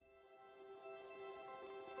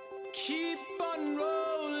Keep on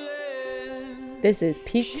rolling. This is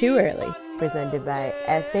Peak Too Early, presented by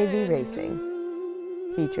SAV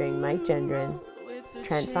Racing, featuring Mike Gendron,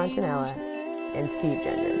 Trent Fontanella, and Steve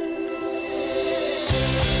Gendron.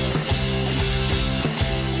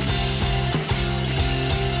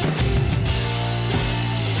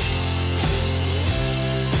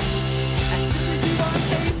 As soon as you are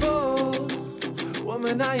able,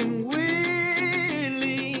 woman, I am willing.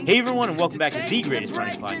 Hey everyone, and welcome back to the greatest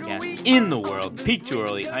running podcast in the world, Peak Too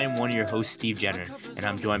Early. I am one of your hosts, Steve Gendron, and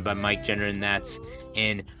I'm joined by Mike Gendron. That's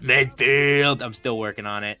in midfield. I'm still working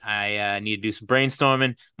on it. I need to do some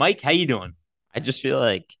brainstorming. Mike, how you doing? I just feel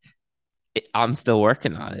like I'm still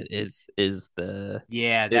working on it.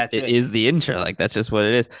 Yeah, that's it. Is the intro. Like that's just what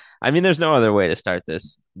it is. I mean, there's no other way to start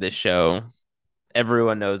this show.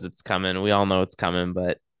 Everyone knows it's coming. We all know it's coming,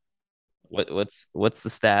 but what's the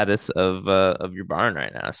status of your barn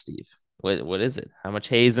right now, Steve? What is it? How much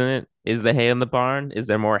hay's in it? Is the hay in the barn? Is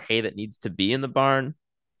there more hay that needs to be in the barn?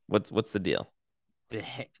 What's the deal?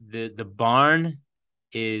 The barn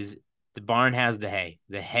is the barn has the hay.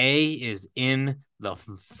 The hay is in the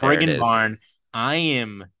friggin' barn. I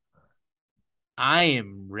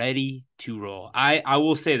am ready to roll. I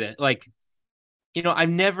will say that, like, I've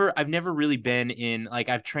never really been in, like,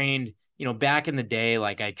 I've trained, back in the day,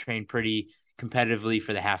 like I trained pretty competitively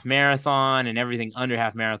for the half marathon and everything under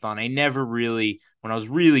half marathon. I never really, when I was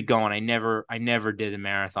really going, I never did the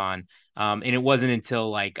marathon. And it wasn't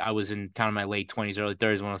until like I was in kind of my late 20s, early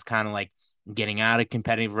 30s when I was kind of like getting out of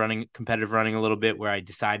competitive running a little bit, where I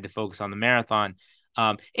decided to focus on the marathon.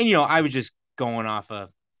 And I was just going off a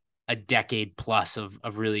decade plus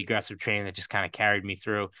of really aggressive training that just kind of carried me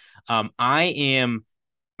through.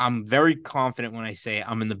 I'm very confident when I say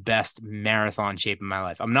I'm in the best marathon shape of my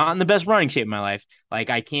life. I'm not in the best running shape of my life. Like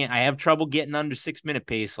I have trouble getting under 6 minute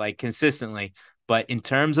pace, like consistently, but in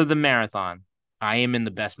terms of the marathon, I am in the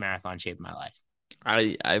best marathon shape of my life.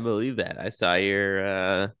 I believe that. I saw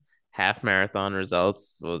your half marathon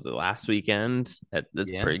results. What was it, last weekend? That's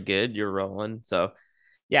Yeah. pretty good. You're rolling. So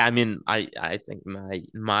yeah, I mean, I think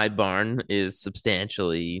my barn is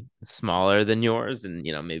substantially smaller than yours, and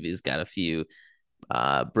maybe it's got a few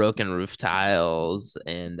broken roof tiles,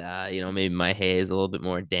 and maybe my hay is a little bit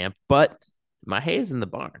more damp, but my hay is in the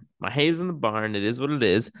barn. My hay is in the barn. It is what it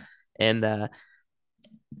is, and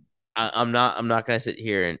I'm not gonna sit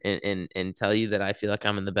here and tell you that I feel like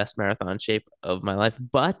I'm in the best marathon shape of my life.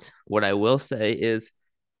 But what I will say is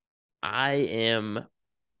I am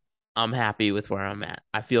I'm happy with where I'm at.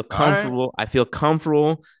 I feel comfortable. All right. I feel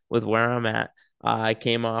comfortable with where I'm at. I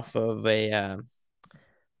came off of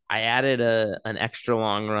I added an extra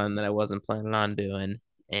long run that I wasn't planning on doing,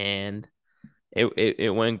 and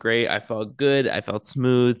it went great. I felt good. I felt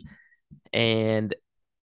smooth, and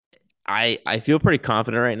I feel pretty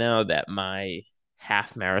confident right now that my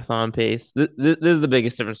half marathon pace. This is the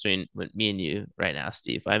biggest difference between me and you right now,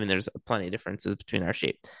 Steve. I mean, there's plenty of differences between our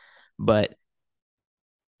shape, but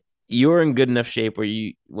you're in good enough shape where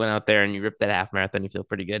you went out there and you ripped that half marathon. You feel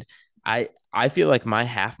pretty good. I feel like my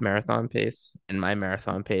half marathon pace and my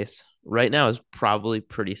marathon pace right now is probably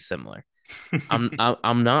pretty similar.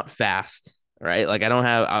 I'm not fast, right? Like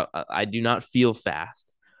I do not feel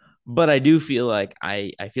fast, but I do feel like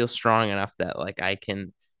I feel strong enough that like I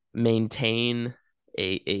can maintain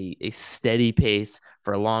a steady pace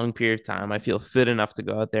for a long period of time. I feel fit enough to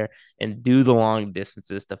go out there and do the long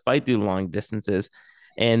distances, to fight through the long distances.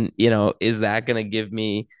 And is that going to give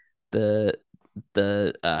me the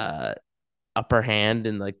upper hand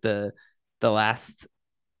in like the last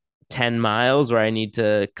 10 miles where I need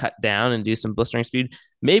to cut down and do some blistering speed?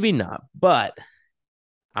 Maybe not, but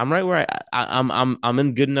I'm right where I'm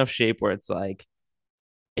in good enough shape where it's like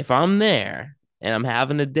if I'm there and I'm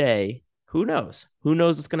having a day, who knows? Who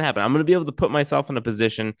knows what's gonna happen? I'm gonna be able to put myself in a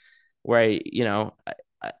position where I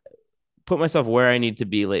put myself where I need to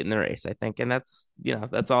be late in the race, I think. And that's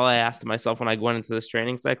all I asked of myself when I went into this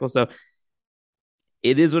training cycle. So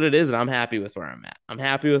it is what it is, and I'm happy with where I'm at. I'm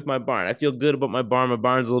happy with my barn. I feel good about my barn. My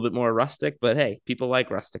barn's a little bit more rustic, but hey, people like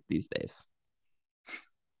rustic these days.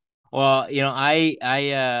 Well,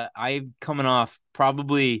 I'm coming off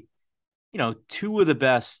probably, two of the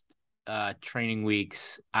best training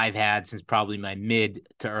weeks I've had since probably my mid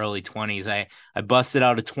to early 20s. I busted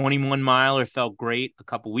out a 21 miler, felt great a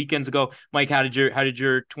couple weekends ago. Mike, how did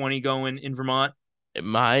your 20 go in Vermont?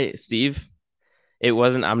 My Steve, it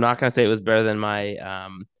wasn't. I'm not gonna say it was better than my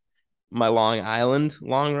Long Island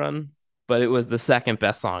long run, but it was the second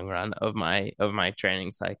best long run of my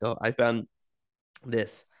training cycle. I found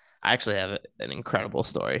this I actually have an incredible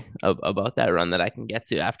story about that run that I can get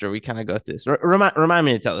to after we kind of go through this. Remind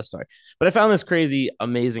me to tell the story. But I found this crazy,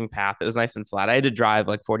 amazing path. It was nice and flat. I had to drive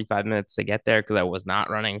like 45 minutes to get there because I was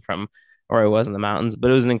not running from where I was in the mountains.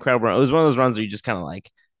 But it was an incredible run. It was one of those runs where you just kind of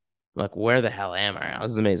like, where the hell am I?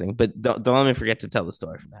 This is amazing. But don't let me forget to tell the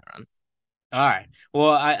story from that run. All right.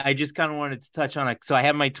 Well, I just kind of wanted to touch on it. So I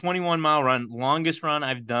have my 21-mile run, longest run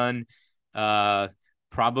I've done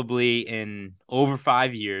probably in over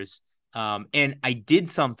 5 years. And I did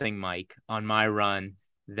something, Mike, on my run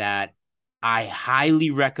that I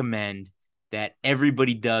highly recommend that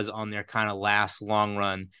everybody does on their kind of last long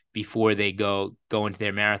run before they go into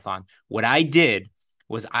their marathon. What I did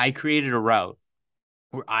was I created a route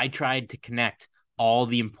where I tried to connect all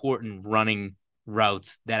the important running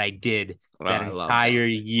routes that I did that entire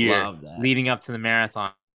year leading up to the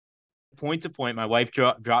marathon. Point to point, my wife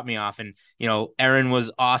dropped me off, and Erin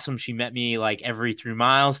was awesome. She met me like every 3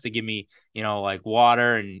 miles to give me like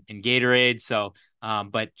water and Gatorade. So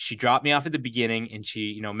but she dropped me off at the beginning, and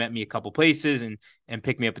she met me a couple places and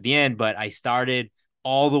picked me up at the end. But I started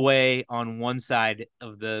all the way on one side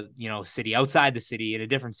of the city, outside the city, in a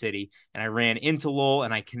different city, and I ran into Lowell,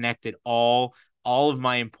 and I connected all of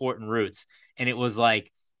my important routes. And it was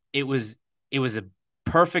like it was a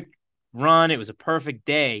perfect run. It was a perfect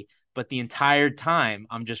day. But the entire time,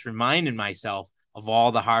 I'm just reminding myself of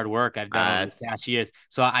all the hard work I've done over the past years.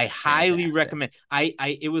 So I highly recommend.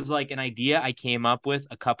 It was like an idea I came up with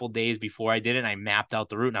a couple days before I did it. And I mapped out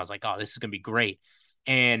the route, and I was like, "Oh, this is gonna be great."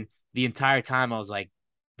 And the entire time, I was like,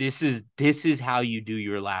 "This is how you do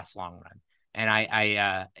your last long run." And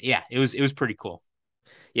yeah, it was pretty cool.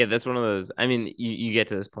 Yeah, that's one of those. I mean, you get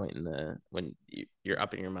to this point when you're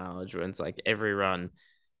upping your mileage, when it's like every run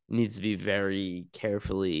needs to be very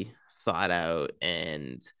carefully thought out,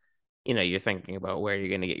 and you're thinking about where you're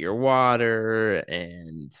going to get your water,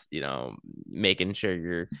 and making sure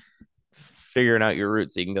you're figuring out your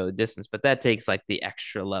route so you can go the distance. But that takes like the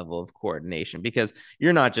extra level of coordination, because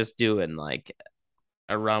you're not just doing like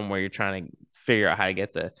a run where you're trying to figure out how to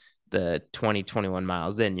get the 21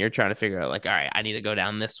 miles in. You're trying to figure out like, all right, I need to go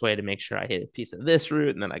down this way to make sure I hit a piece of this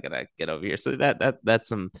route, and then I gotta get over here. So that's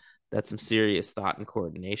some serious thought and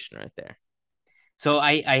coordination right there. So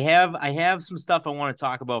I have some stuff I want to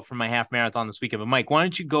talk about from my half marathon this weekend. But Mike, why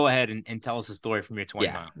don't you go ahead and tell us a story from your 20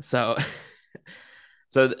 miles? So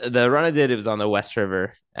the run I did, it was on the West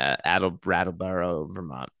River at Attleboro,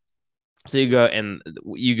 Vermont. So you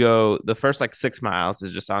go the first like 6 miles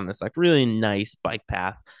is just on this like really nice bike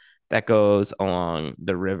path that goes along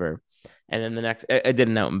the river. And then the next, I did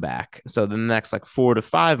an out and back. So the next like 4 to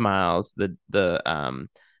 5 miles, the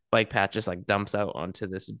bike path just like dumps out onto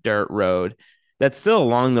this dirt road that's still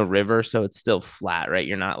along the river. So it's still flat, right?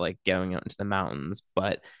 You're not like going out into the mountains,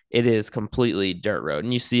 but it is completely dirt road.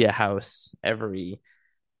 And you see a house every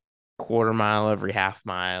quarter mile, every half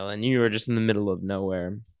mile, and you are just in the middle of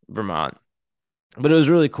nowhere, Vermont. But it was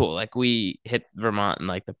really cool. Like we hit Vermont in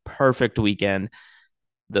like the perfect weekend,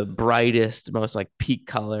 the brightest, most like peak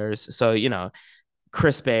colors. So,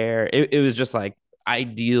 crisp air. It was just like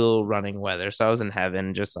ideal running weather. So I was in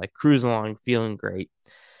heaven, just like cruising along, feeling great.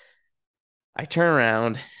 I turn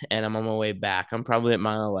around and I'm on my way back. I'm probably at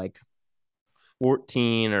mile like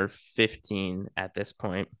 14 or 15 at this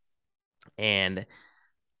point. And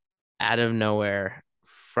out of nowhere,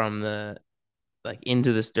 from the like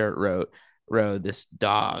into this dirt road, this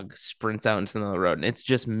dog sprints out into the road, and it's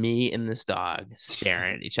just me and this dog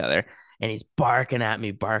staring at each other, and he's barking at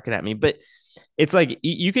me. But it's like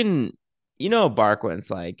you can bark when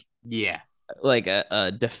it's like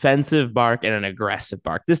a defensive bark and an aggressive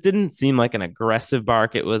bark. This didn't seem like an aggressive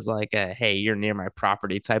bark. It was like a hey, you're near my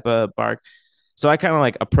property type of bark. So I kind of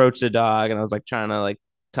like approached the dog, and I was like trying to like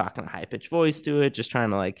talk in a high pitched voice to it, just trying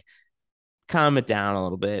to like calm it down a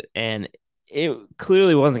little bit. And it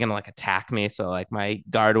clearly wasn't gonna like attack me. So like my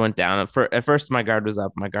guard went down. At first my guard was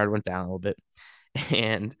up, my guard went down a little bit.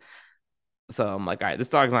 And so I'm like, all right, this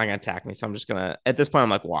dog's not gonna attack me. So I'm just gonna, at this point, I'm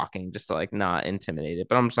like walking just to like not intimidate it.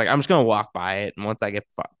 But I'm just gonna walk by it. And once I get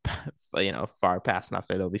far past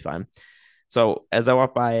enough, it'll be fine. So as I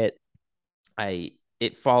walk by it,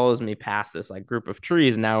 it follows me past this like group of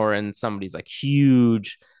trees. Now we're in somebody's like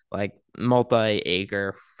huge, like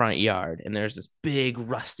multi-acre front yard, and there's this big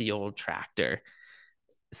rusty old tractor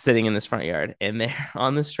sitting in this front yard, and there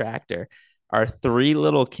on this tractor are 3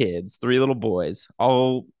 little kids, 3 little boys,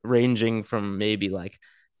 all ranging from maybe like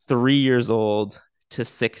 3 years old to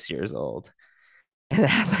 6 years old. And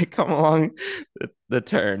as I come along the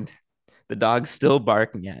turn, the dog's still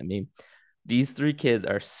barking at me. These 3 kids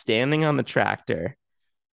are standing on the tractor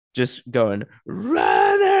just going,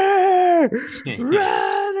 runner,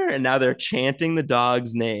 runner. and now they're chanting the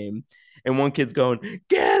dog's name. And one kid's going,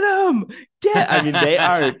 get him, I mean, they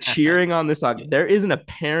are cheering on this dog. There isn't a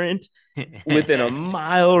parent within a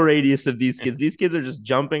mile radius of these kids. These kids are just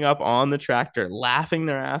jumping up on the tractor, laughing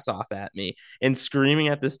their ass off at me and screaming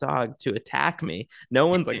at this dog to attack me. No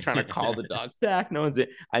one's like trying to call the dog back. No one's,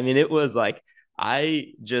 I mean, it was like,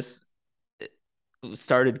 I just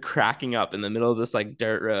started cracking up in the middle of this like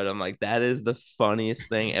dirt road. I'm like, that is the funniest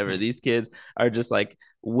thing ever. These kids are just like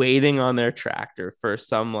waiting on their tractor for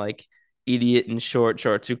some like idiot in short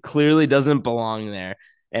shorts who clearly doesn't belong there,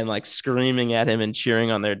 and like screaming at him and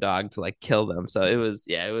cheering on their dog to like kill them. So it was,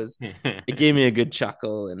 it gave me a good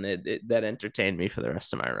chuckle, and that entertained me for the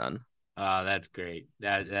rest of my run. Oh, that's great.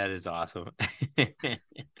 That is awesome.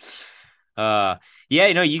 Yeah,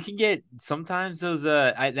 you can get sometimes those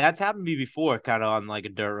that's happened to me before, kind of on like a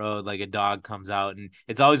dirt road, like a dog comes out, and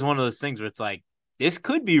it's always one of those things where it's like, this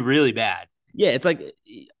could be really bad. Yeah, it's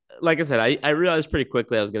like I said, I realized pretty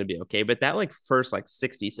quickly I was going to be okay, but that like first like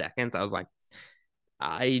 60 seconds, I was like,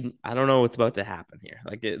 I don't know what's about to happen here.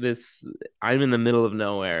 Like I'm in the middle of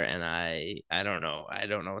nowhere, and I don't know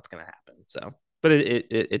what's going to happen. So, but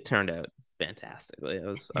it turned out fantastically.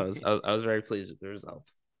 I was very pleased with the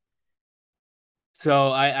results.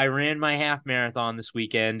 So I ran my half marathon this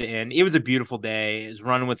weekend, and it was a beautiful day. I was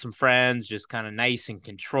running with some friends, just kind of nice and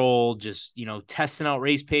controlled, just, testing out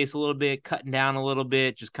race pace a little bit, cutting down a little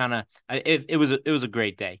bit, just kind of, it was a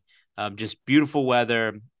great day. Just beautiful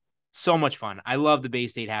weather, so much fun. I love the Bay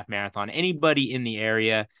State half marathon. Anybody in the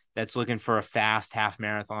area that's looking for a fast half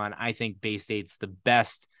marathon, I think Bay State's the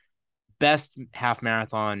best half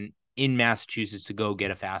marathon in Massachusetts to go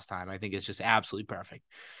get a fast time. I think it's just absolutely perfect.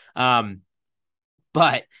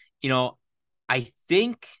 But, I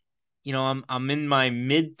think, I'm in my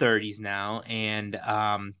mid 30s now, and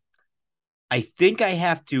I think I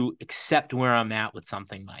have to accept where I'm at with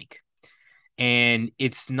something, Mike. And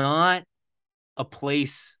it's not a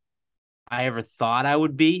place I ever thought I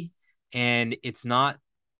would be. And it's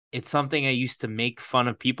something I used to make fun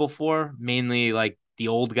of people for, mainly like the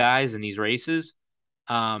old guys in these races.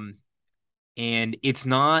 And it's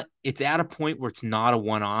at a point where it's not a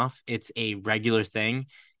one-off. It's a regular thing.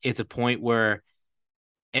 It's a point where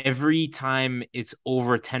every time it's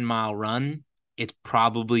over a 10-mile run, it's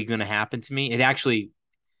probably going to happen to me. It actually,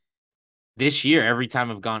 this year, every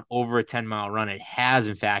time I've gone over a 10-mile run, it has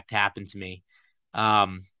in fact happened to me.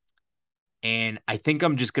 And I think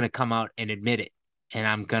I'm just going to come out and admit it. And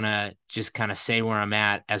I'm going to just kind of say where I'm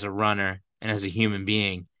at as a runner and as a human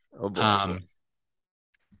being. Oh boy.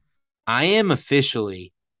 I am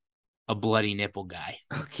officially a bloody nipple guy.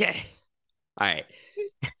 Okay. All right.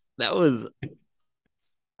 I was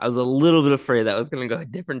a little bit afraid that was going to go a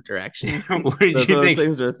different direction. What did Those you think?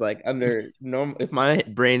 Things where it's like under normal, if my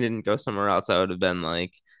brain didn't go somewhere else, I would have been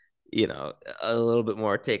like, a little bit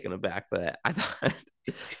more taken aback. But I thought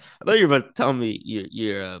you were about to tell me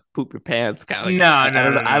you're a poop your pants kind of guy.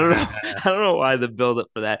 I don't know why the buildup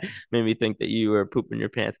for that made me think that you were pooping your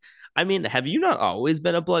pants. I mean, have you not always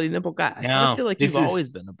been a bloody nipple guy? I feel like you've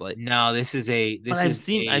always been a bloody. No, I've seen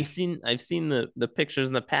the pictures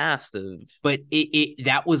in the past of. But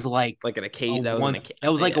that was like an occasion. That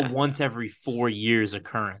was like a once every 4 years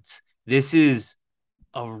occurrence. This is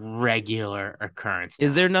a regular occurrence now.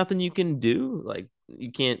 Is there nothing you can do? Like,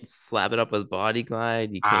 you can't slap it up with Body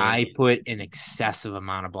Glide. I put an excessive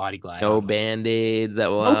amount of Body Glide. No Band-Aids.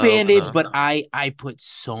 No Band-Aids, but I put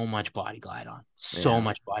so much Body Glide on. So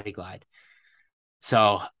much Body Glide.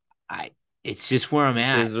 So it's just where I'm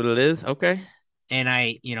at. This is what it is. Okay. And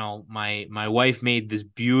my wife made this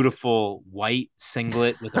beautiful white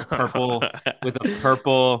singlet with a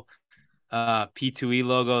purple P2E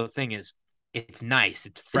logo. The thing is, it's nice,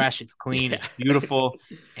 it's fresh, it's clean, It's beautiful,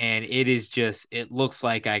 and it looks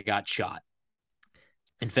like I got shot.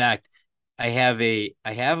 In fact, I have a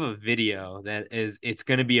video it's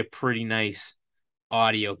going to be a pretty nice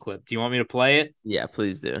audio clip. Do you want me to play it? Yeah,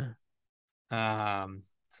 please do. So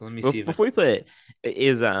let me see. Before we play it,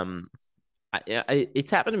 it's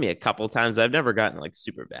happened to me a couple times. I've never gotten like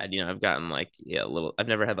super bad. I've gotten like a little. I've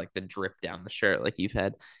never had like the drip down the shirt like you've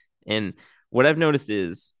had. And what I've noticed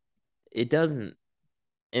is it doesn't.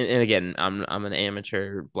 And again, I'm an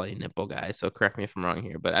amateur bloody nipple guy, so correct me if I'm wrong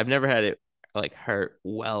here. But I've never had it like hurt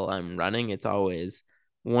while I'm running. It's always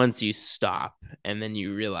once you stop and then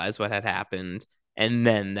you realize what had happened, and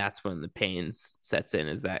then that's when the pain sets in.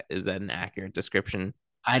 Is that an accurate description?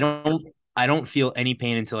 I don't feel any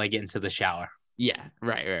pain until I get into the shower. Yeah,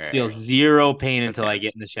 right. I feel zero pain until I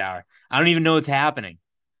get in the shower. I don't even know what's happening.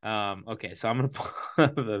 Okay, so I'm gonna pull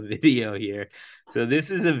up a video here. So this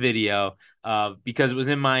is a video because it was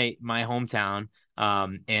in my hometown.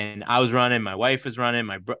 And I was running, my wife was running,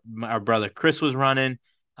 our brother Chris was running.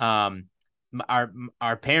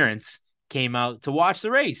 Our parents came out to watch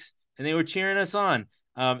the race, and they were cheering us on.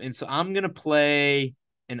 And so I'm gonna play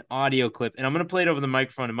an audio clip, and I'm gonna play it over the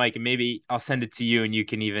microphone to Mike, and maybe I'll send it to you, and you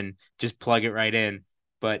can even just plug it right in.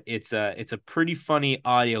 But it's a pretty funny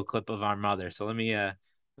audio clip of our mother. So let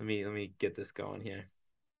me get this going here.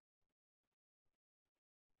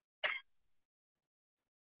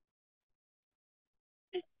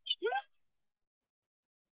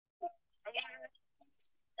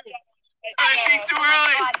 I think too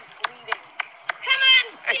early. Come on,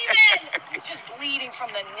 Steven! He's just bleeding from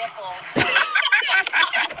the nipple.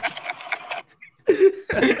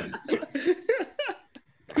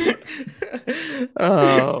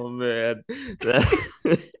 Oh man.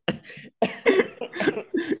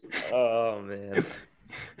 Oh man.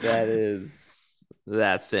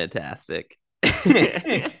 That's fantastic.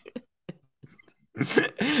 And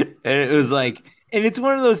it was like, and it's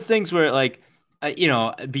one of those things where like,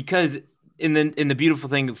 because in the beautiful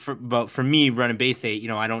thing for me running Bay State,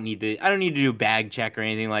 I don't need to do bag check or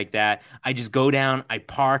anything like that. I just go down, I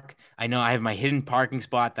park. I know I have my hidden parking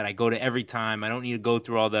spot that I go to every time. I don't need to go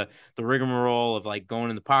through all the rigmarole of like going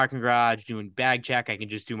in the parking garage, doing bag check. I can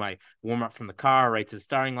just do my warm up from the car right to the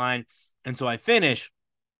starting line. And so I finish,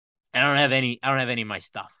 and I don't have any of my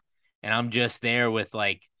stuff. And I'm just there with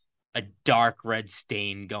like a dark red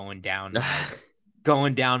stain going down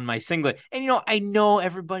my singlet. And I know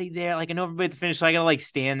everybody there. Like I know everybody at the finish. So I gotta like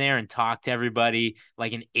stand there and talk to everybody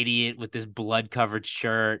like an idiot with this blood covered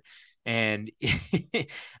shirt. And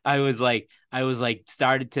after I was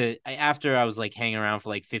like hanging around for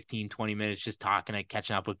like 15-20 minutes just talking and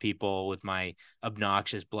catching up with people with my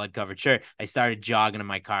obnoxious blood covered shirt, I started jogging in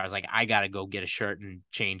my car. I was like, I gotta go get a shirt and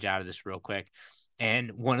change out of this real quick.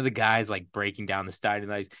 And one of the guys like breaking down the starting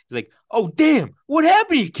line, he's like, "Oh damn, what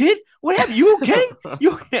happened to you, kid? What happened? You okay?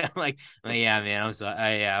 You okay?" I'm like, "Yeah, man, I'm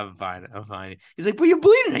sorry. Yeah, I'm fine." He's like, "But you're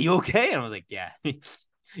bleeding. Are you okay?" And I was like, "Yeah."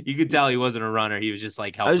 You could tell he wasn't a runner. He was just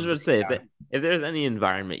like I helping. was about to say if there's any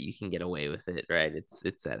environment you can get away with it, right?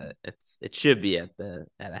 It should be at a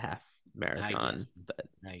half marathon.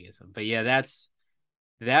 I guess so. But yeah, that's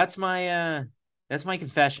my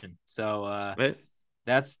confession. So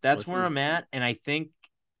that's where I'm at, and I think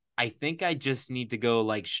I just need to go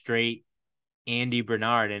like straight Andy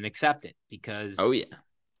Bernard and accept it, because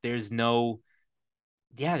there's no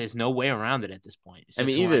way around it at this point. I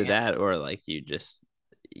mean, either that or like you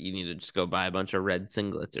need to just go buy a bunch of red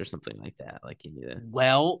singlets or something like that. Like you need to.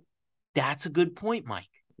 Well, that's a good point, Mike.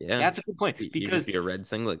 Yeah, that's a good point, because you just be a red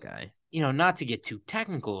singlet guy. Not to get too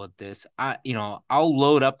technical at this, I'll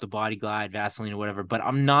load up the Body Glide, Vaseline, or whatever, but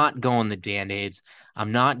I'm not going the Band-Aids.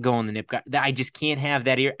 I'm not going the Nip Guard. I just can't have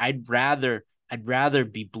that here. I'd rather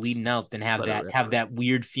be bleeding out than have that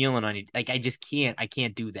weird feeling on you. Like I just can't. I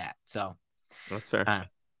can't do that. So that's fair.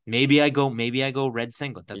 Maybe I go red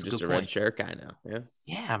singlet. That's You're a good red point. shirt guy now. Yeah.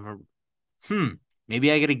 Yeah.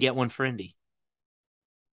 Maybe I got to get one for Indy.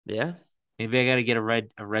 Yeah. Maybe I got to get a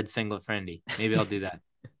red singlet for Indy. Maybe I'll do that.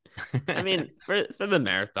 I mean, for the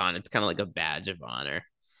marathon, it's kind of like a badge of honor.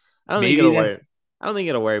 I don't think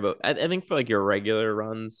it'll worry about. I think for like your regular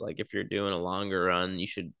runs, like if you're doing a longer run, you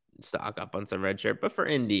should stock up on some red shirt. But for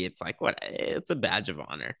Indy, it's like it's a badge of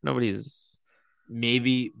honor. Nobody's.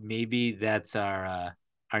 Maybe that's our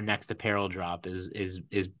next apparel drop is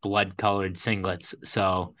blood colored singlets.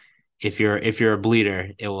 So if you're a bleeder,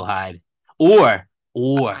 it will hide. Or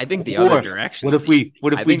I think the other direction. What if we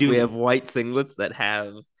we have white singlets that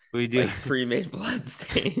have we do like pre-made blood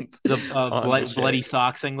stains, the bloody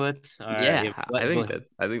sock singlets? I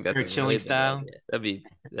think that's a chilling style. That'd be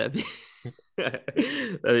that'd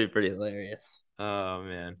be pretty hilarious. Oh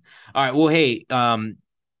man! All right. Well, hey,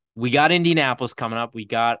 we got Indianapolis coming up. We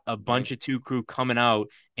got a bunch of 2 Crew coming out,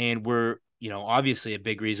 and we're obviously a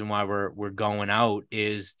big reason why we're going out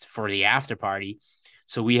is for the after party.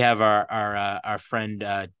 So we have our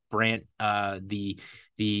friend Brant,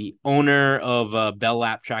 the owner of Bell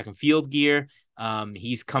Lap Track and Field Gear.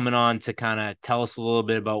 He's coming on to kind of tell us a little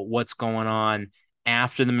bit about what's going on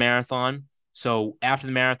after the marathon. So after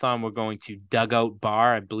the marathon, we're going to Dugout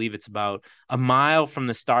Bar. I believe it's about a mile from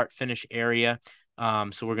the start finish area.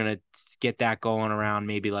 So we're gonna get that going around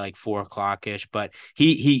maybe like 4:00 ish. But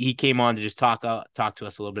he came on to just talk to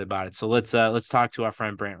us a little bit about it. So let's talk to our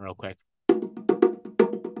friend Brant real quick.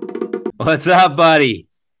 What's up, buddy?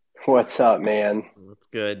 What's up, man? What's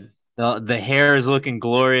good? The hair is looking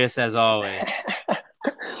glorious as always.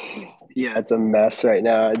 Yeah, it's a mess right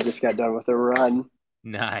now. I just got done with a run.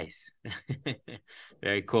 Nice.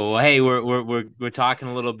 Very cool. Well, hey, we're talking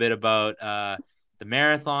a little bit about the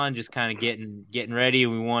marathon, just kind of getting ready.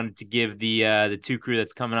 We wanted to give the two crew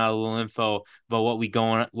that's coming out a little info about what we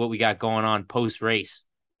got going on post race.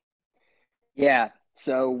 Yeah.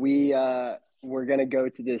 So we're gonna go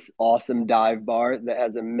to this awesome dive bar that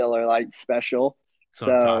has a Miller Lite special. That's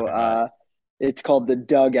what I'm So talking about. it's called the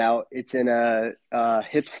Dugout. It's in a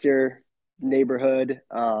hipster neighborhood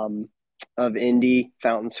of Indy,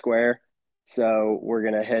 Fountain Square. So we're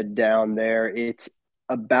gonna head down there. It's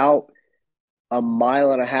about a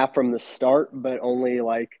mile and a half from the start, but only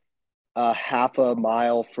like a half a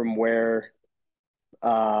mile from where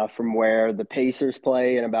the Pacers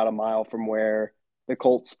play and about a mile from where the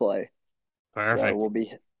Colts play. So Perfect.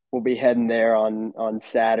 we'll be heading there on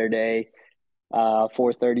Saturday.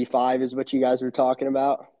 4:35 is what you guys were talking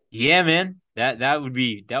about. Yeah, man. That would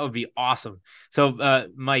be awesome. So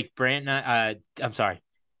Mike, Brant and I'm sorry,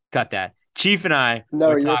 cut that. Chief and I No,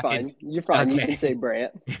 were you're talking. fine. You're fine. You can say Okay.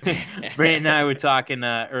 Brant. Brant and I were talking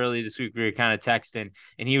early this week. We were kind of texting,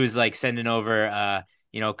 and he was like sending over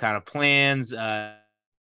kind of plans at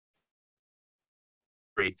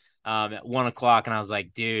 1 o'clock, and I was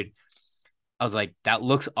like, dude, that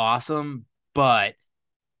looks awesome, but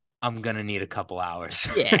I'm gonna need a couple hours.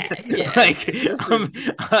 Yeah. Like, Just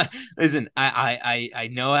listen, I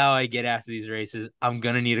know how I get after these races. I'm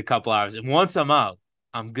gonna need a couple hours, and once I'm out,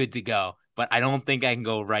 I'm good to go. But I don't think I can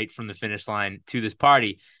go right from the finish line to this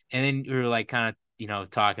party. And then we were like, kind of,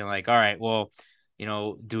 talking like, all right, well,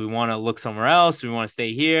 do we want to look somewhere else? Do we want to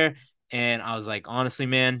stay here? And I was like, honestly,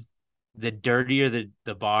 man, the dirtier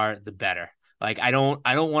the bar, the better. Like, I don't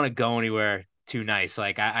want to go anywhere too nice.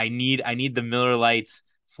 Like, I need the Miller Lights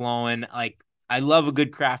flowing. Like, I love a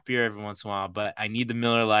good craft beer every once in a while, but I need the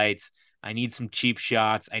Miller Lights. I need some cheap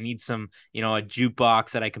shots. I need some, a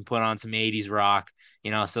jukebox that I can put on some 80s rock,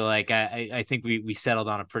 so like I think we settled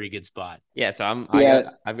on a pretty good spot. yeah. So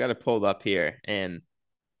Yeah, I've got it pulled up here, and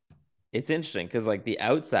it's interesting because like the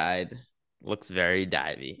outside looks very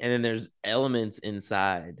divey, and then there's elements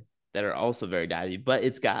inside that are also very divey, but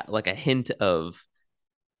it's got like a hint of,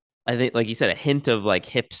 I think, like you said, a hint of like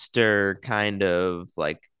hipster kind of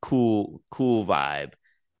like cool vibe.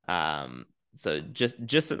 So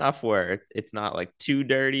just enough where it's not like too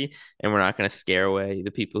dirty, and we're not going to scare away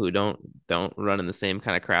the people who don't run in the same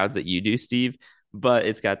kind of crowds that you do, Steve. But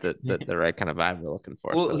it's got the right kind of vibe we're looking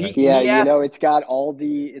for. Well, So he yeah, he you know, asked. it's got all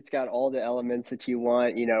the elements that you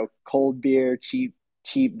want, cold beer, cheap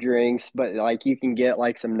drinks, but like you can get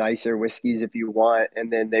like some nicer whiskeys if you want,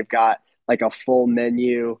 and then they've got like a full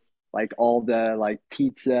menu, like all the like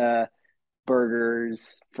pizza,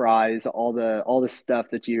 burgers, fries, all the stuff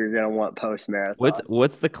that you're gonna want post marathon.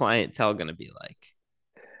 what's the clientele going to be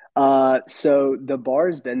like? So the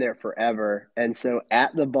bar's been there forever, and so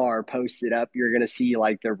at the bar posted up, you're gonna see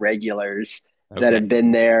like the regulars that Okay. have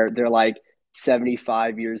been there. They're like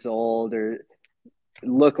 75 years old, or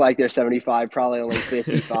look like they're 75, probably only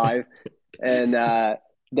 55, and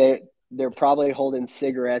they're probably holding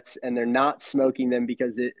cigarettes, and they're not smoking them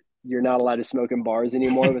because you're not allowed to smoke in bars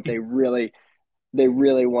anymore, but they really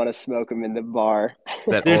want to smoke them in the bar.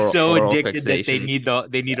 That They're so oral addicted that they fixation. need to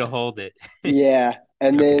Yeah. hold it. Yeah.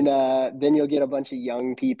 And Okay. then you'll get a bunch of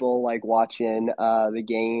young people like watching the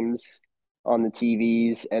games on the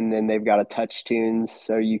TVs, and then they've got a touch tunes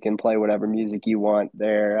so you can play whatever music you want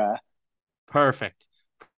there. Perfect.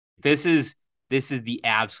 This is the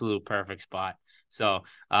absolute perfect spot. So,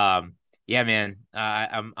 yeah, man,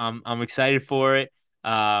 I'm excited for it.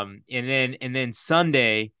 And then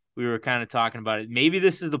Sunday we were kind of talking about it. Maybe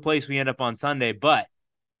this is the place we end up on Sunday, but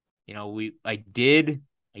I did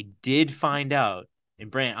find out, and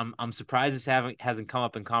Brant, I'm surprised this hasn't come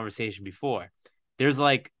up in conversation before. There's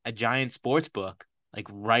like a giant sports book like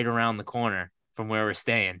right around the corner from where we're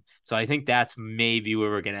staying. So I think that's maybe where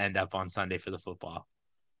we're gonna end up on Sunday for the football.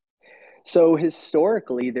 So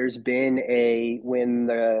historically, there's been when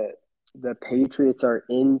the Patriots are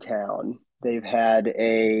in town, they've had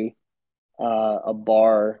a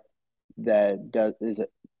bar that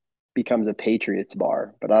becomes a Patriots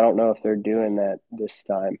bar, but I don't know if they're doing that this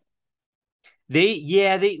time.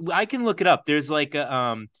 I can look it up. There's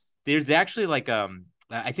actually like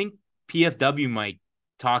I think PFW Mike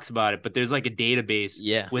talks about it, but there's like a database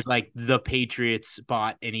Yeah. with like the Patriots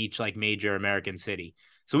spot in each like major American city.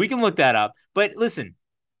 So we can look that up. But listen,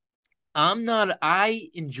 I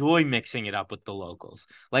enjoy mixing it up with the locals.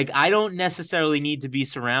 Like, I don't necessarily need to be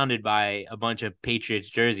surrounded by a bunch of Patriots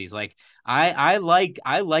jerseys. Like, I like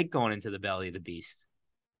going into the belly of the beast.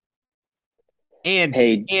 And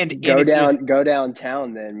Hey, and if there's go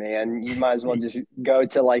downtown then, man. You might as well just go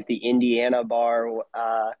to like the Indiana bar.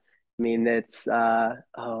 I mean, it's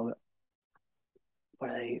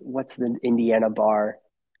What's the Indiana bar?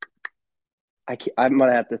 I'm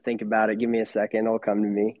gonna have to think about it. Give me a second. It'll come to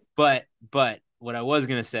me. But what I was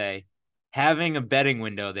gonna say, having a betting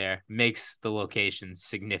window there makes the location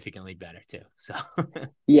significantly better too. So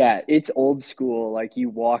Yeah, it's old school. Like you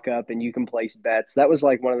walk up and you can place bets. That was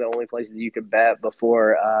like one of the only places you could bet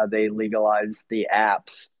before they legalized the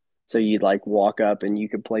apps. So you'd like walk up and you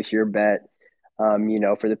could place your bet,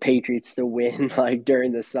 for the Patriots to win like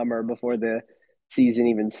during the summer before the season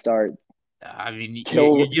even starts. I mean,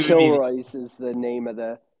 you're giving me Kilroy's is the name of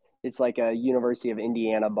the. It's like a University of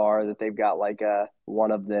Indiana bar that they've got like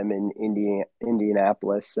one of them in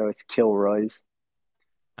Indianapolis. So it's Kilroy's.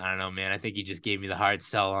 I don't know, man. I think you just gave me the hard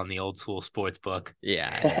sell on the old school sports book.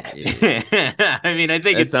 Yeah. I mean, I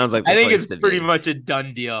think It sounds like the I think place it's to pretty be. much a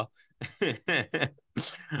done deal. All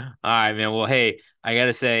right, man. Well, hey, I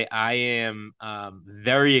gotta say, I am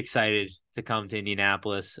very excited to come to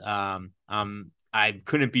Indianapolis. I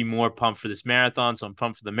couldn't be more pumped for this marathon, so I'm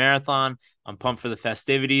pumped for the marathon. I'm pumped for the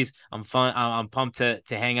festivities. I'm pumped to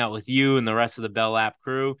hang out with you and the rest of the Bell Lap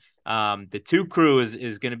crew. The two crew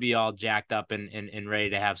is going to be all jacked up and ready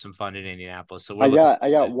to have some fun in Indianapolis. So we're looking.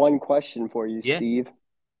 I got one question for you, Yeah, Steve.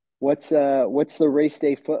 What's the race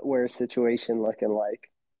day footwear situation looking like?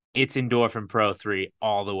 it's Endorphin Pro 3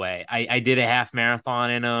 all the way. I did a half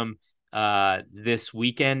marathon in them this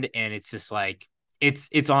weekend, and it's just like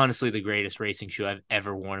it's honestly the greatest racing shoe I've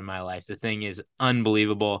ever worn in my life. The thing is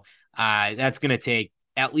unbelievable. That's gonna take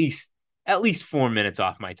at least 4 minutes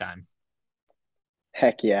off my time.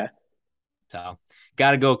 Heck yeah. So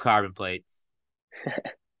gotta go carbon plate.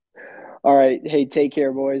 All right. Hey, take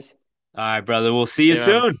care, boys. All right, brother. We'll see you Yeah,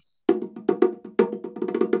 man. soon.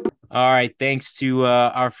 All right. Thanks to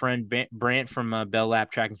our friend Brant from Bell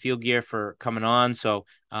Lap Track and Field Gear for coming on. So,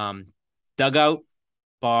 Dugout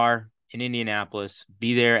Bar in Indianapolis.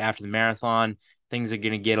 Be there after the marathon. Things are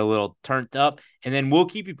going to get a little turned up. And then we'll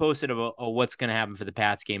keep you posted about what's going to happen for the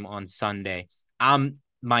Pats game on Sunday.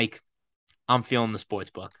 Mike, I'm feeling the sports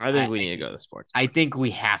book. I think we need to go to the sports. I think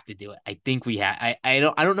we have to do it. I think we have. I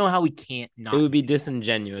don't know how we can't not. It would be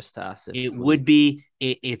disingenuous to us. It would be.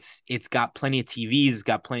 It's got plenty of TVs. It's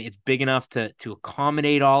got plenty. It's big enough to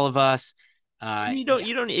accommodate all of us. You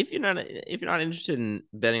don't if you're not interested in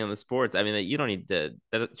betting on the sports. I mean, you don't need to.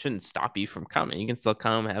 That shouldn't stop you from coming. You can still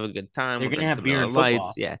come, have a good time. They're We'll gonna bring have some beer Miller and Lights.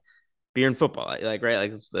 football. Yeah, beer and football. Like right,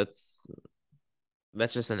 like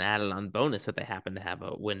that's just an added on bonus that they happen to have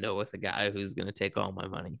a window with a guy who's gonna take all my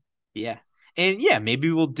money. Yeah, and yeah, maybe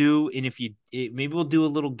we'll do. And maybe we'll do a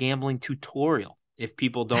little gambling tutorial if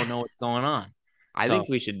people don't know what's going on. I think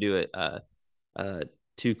we should do it.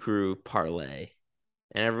 Two crew parlay.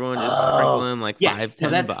 And everyone just sprinkle in like yeah.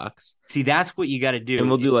 $5-10. See, that's what you got to do. And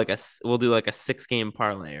we'll do like a 6-game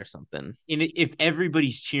parlay or something. And if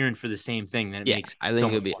everybody's cheering for the same thing, then it makes I think so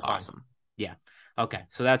it would much be more fun. awesome. Yeah. Okay.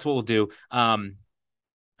 So that's what we'll do.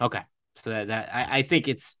 Okay. So I think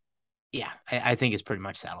it's I think it's pretty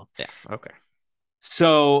much settled. Yeah. Okay.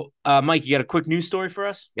 So Mike, you got a quick news story for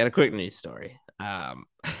us? Got a quick news story. I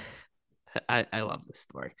love this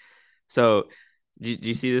story. So do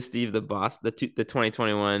you see this, Steve? The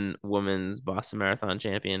 2021 women's Boston Marathon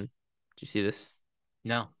champion. Do you see this?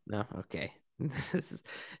 No. Okay.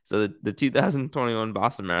 So the 2021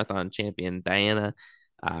 Boston Marathon champion, Diana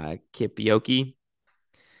Kipioki,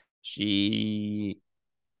 she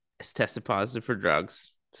is tested positive for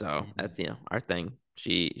drugs. So that's our thing.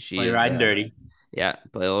 She Play riding dirty. Yeah,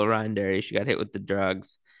 play a little riding dirty. She got hit with the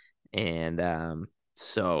drugs, and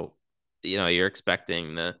so you're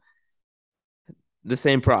expecting the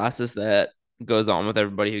same process that goes on with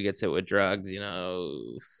everybody who gets hit with drugs,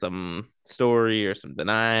 some story or some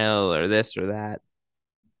denial or this or that.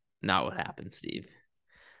 Not what happened, Steve.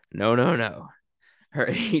 No. Her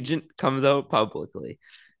agent comes out publicly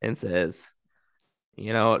and says,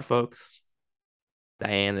 you know what, folks?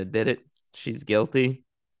 Diana did it. She's guilty.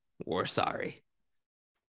 We're sorry.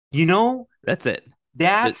 That's it.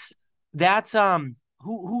 That's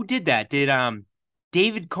who did that? Did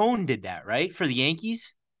David Cohn did that, right? For the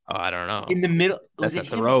Yankees? Oh, I don't know. In the middle. That's a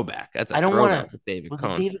throwback. That's a throwback with David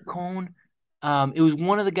Cohn. David Cohn? It was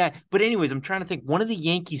one of the guys. But anyways, I'm trying to think. One of the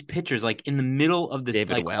Yankees pitchers, like in the middle of this,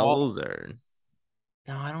 David Wells or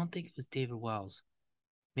no, I don't think it was David Wells.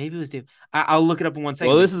 Maybe it was David. I'll look it up in 1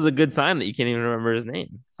 second. Well, this is a good sign that you can't even remember his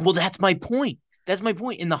name. Well, that's my point.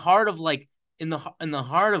 In the heart of Balco,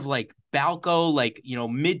 like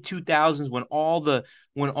mid 2000s when all the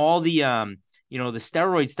the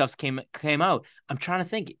steroid stuffs came out. I'm trying to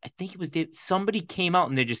think. I think it was somebody came out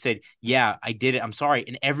and they just said, "Yeah, I did it. I'm sorry,"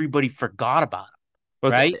 and everybody forgot about it.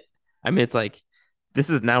 Right? I mean, it's like this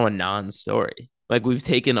is now a non-story. Like we've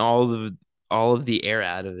taken all all of the air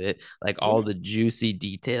out of it, like all the juicy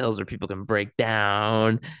details where people can break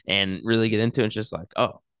down and really get into it. It's just like,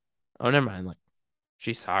 oh, never mind. Like,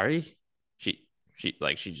 she's sorry. She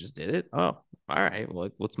she just did it. Oh, all right. Well,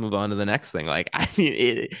 let's move on to the next thing. Like, I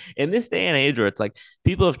mean, in this day and age where it's like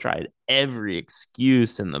people have tried every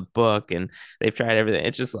excuse in the book and they've tried everything.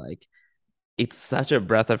 It's just like it's such a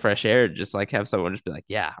breath of fresh air to just like have someone just be like,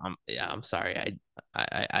 I'm sorry,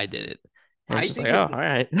 I did it, and it's I just like, think oh, it's all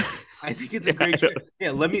right. I think it's a great show.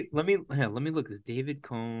 Yeah, let me look this. David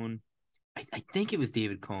Cohn. I think it was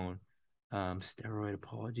David Cohn. Steroid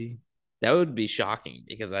apology. That would be shocking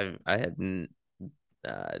because I hadn't.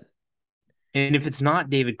 Uh, And if it's not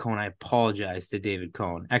David Cohn, I apologize to David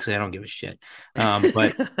Cohn. Actually, I don't give a shit.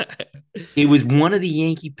 But it was one of the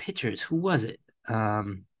Yankee pitchers. Who was it?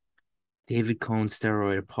 David Cohn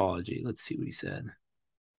steroid apology. Let's see what he said.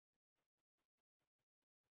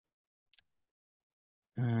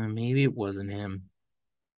 Maybe it wasn't him.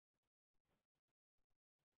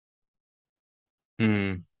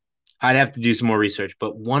 Hmm. I'd have to do some more research,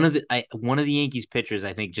 but one of the Yankees pitchers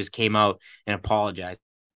I think just came out and apologized.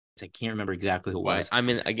 I can't remember exactly who it Why? was. I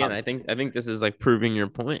mean, again, Um, I think this is like proving your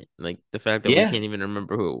point. Like the fact that we yeah, can't even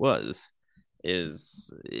remember who it was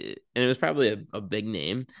and it was probably a big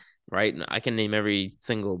name, right? And I can name every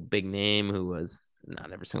single big name who was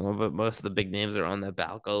not every single one, but most of the big names are on the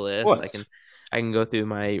Balco list. I can was. I can go through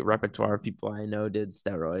my repertoire of people I know did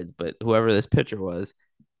steroids, but whoever this pitcher was,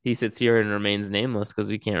 he sits here and remains nameless because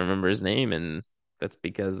we can't remember his name, and that's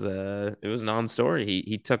because it was non-story.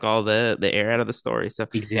 He took all the air out of the story. So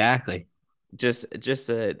Exactly. just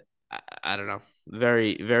a I don't know,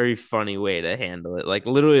 very very funny way to handle it. Like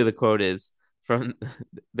literally the quote is from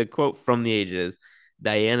the quote from the ages,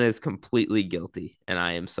 Diana is completely guilty and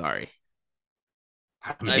I am sorry.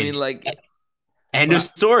 I I mean, mean, like, end of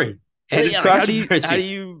story. End of yeah, like how do controversy.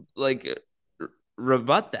 you like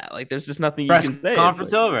rebut that? Like there's just nothing you Press can say. It's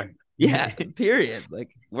conference like, over. yeah, period.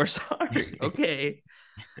 Like we're sorry. Okay.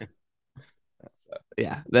 So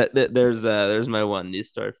yeah, there's my one news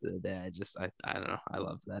story for the day. I don't know. I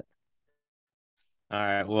love that. All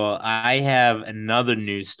right. Well, I have another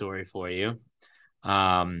news story for you.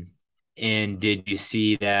 Um, and did you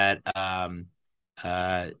see that?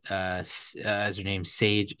 Is her name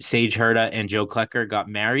Sage Herda and Joe Klecker got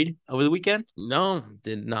married over the weekend? No,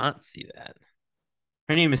 did not see that.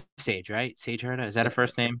 Her name is Sage, right? Sage Herda. Is that her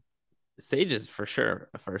first name? Sage is for sure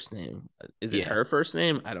a first name. Is it Yeah. her first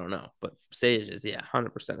name? I don't know, but Sage is, yeah,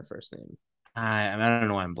 100% a first name. I don't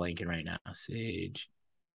know why I'm blanking right now. Sage.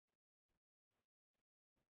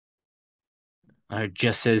 It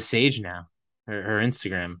just says Sage now. Her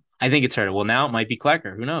Instagram. I think it's her. Well, now it might be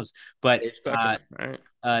Klecker. Who knows? But Sage Tucker, right?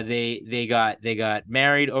 they got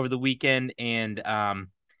married over the weekend, and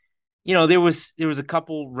there was a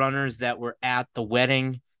couple runners that were at the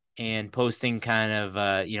wedding and posting kind of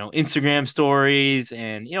Instagram stories,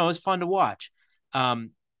 and it was fun to watch.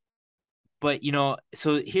 Um, but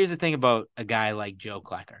so here's the thing about a guy like Joe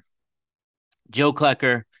Klecker. Joe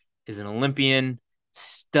Klecker is an Olympian,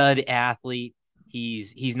 stud athlete.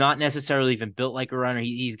 He's not necessarily even built like a runner.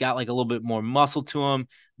 He's got like a little bit more muscle to him.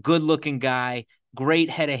 Good looking guy, great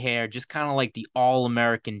head of hair, just kind of like the all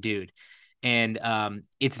American dude. And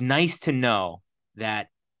it's nice to know that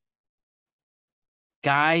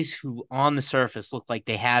guys who on the surface look like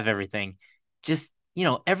they have everything, just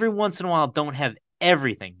every once in a while don't have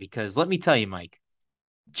everything. Because let me tell you, Mike,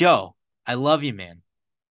 Joe, I love you, man,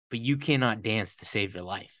 but you cannot dance to save your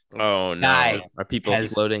life. Oh no. Guy Are people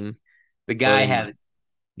has floating? the guy Floating. has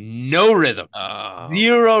no rhythm, Oh,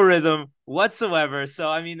 zero rhythm whatsoever. So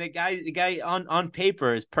I mean, the guy on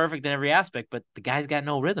paper is perfect in every aspect, but the guy's got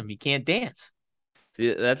no rhythm. He can't dance.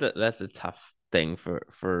 see, that's a tough thing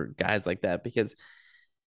for guys like that because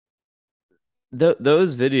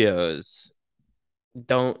those videos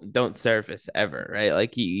don't surface ever, right?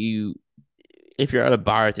 Like you if you're at a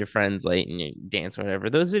bar with your friends late and you dance or whatever,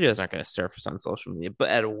 those videos aren't going to surface on social media. But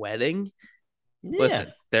at a wedding, Yeah,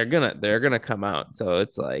 listen, they're gonna come out. So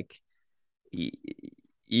it's like you,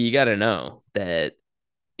 you got to know that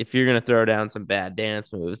if you're gonna throw down some bad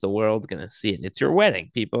dance moves, the world's gonna see it. It's your wedding.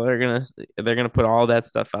 People are they're gonna put all that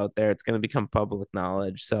stuff out there. It's gonna become public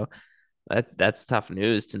knowledge. So that's tough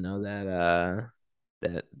news to know that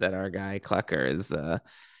that our guy Klecker is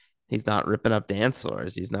he's not ripping up dance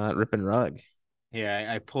floors. He's not ripping rug.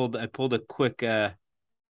 yeah. I pulled a quick rip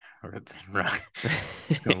and run.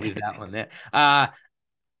 Just gonna leave that one there. I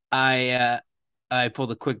I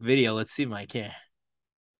pulled a quick video. Let's see, Mike. Here.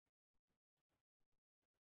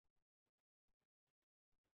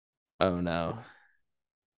 Oh no.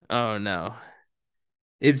 Oh no.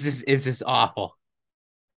 It's just awful.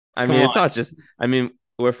 I Come mean, it's on. not just. I mean,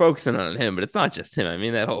 we're focusing on him, but it's not just him. I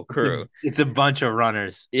mean, that whole It's a crew. it's a bunch of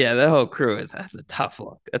runners. Yeah, that whole crew that's a tough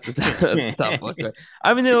look. That's a tough look.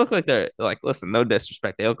 I mean, they look like they're like, listen, no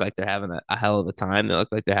disrespect. They look like they're having a hell of a time. They look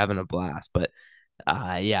like they're having a blast. But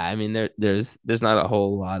yeah, I mean, there's not a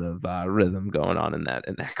whole lot of rhythm going on in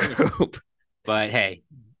that group. But hey,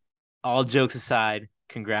 all jokes aside,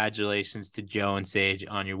 congratulations to Joe and Sage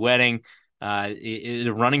on your wedding. A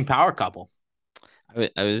running power couple.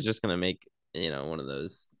 I was just gonna make one of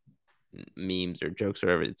those memes or jokes or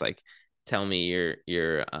whatever. It's like, tell me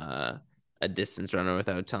you're a distance runner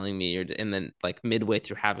without telling me you're, and then like midway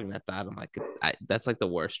through having that thought, I'm like, that's like the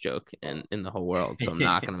worst joke in the whole world. So I'm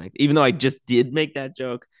not gonna make, even though I just did make that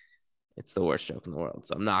joke, it's the worst joke in the world.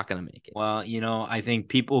 So I'm not gonna make it. Well, I think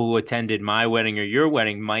people who attended my wedding or your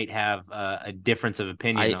wedding might have a difference of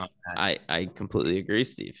opinion on that. I completely agree,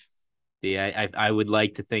 Steve. I would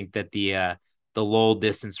like to think that the Lowell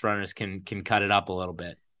distance runners can cut it up a little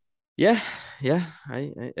bit. Yeah.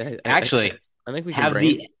 Actually, I think we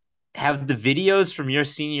can have the videos from your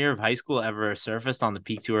senior year of high school ever surfaced on the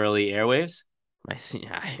Peak Too Early airwaves? I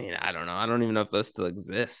mean, I don't know. I don't even know if those still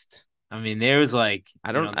exist. I mean, there was like,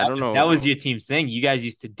 I don't know. That was your team's thing. You guys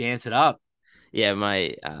used to dance it up. Yeah,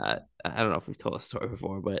 I don't know if we've told a story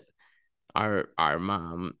before, but our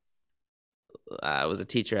mom was a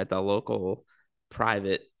teacher at the local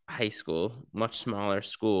private high school, much smaller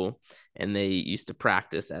school, and they used to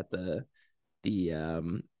practice at the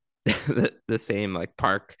the same like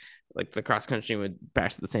park, like the cross country would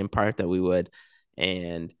practice at the same park that we would.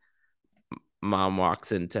 And mom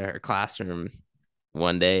walks into her classroom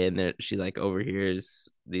one day, and she like overhears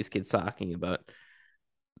these kids talking about,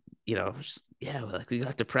 yeah, like we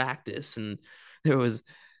got to practice, and there was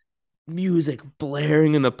music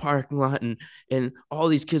blaring in the parking lot, and all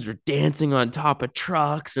these kids were dancing on top of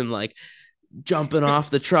trucks and like jumping off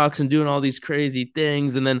the trucks and doing all these crazy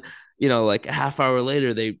things. And then like a half hour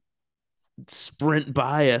later they sprint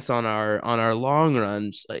by us on our long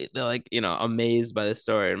run. They're like amazed by the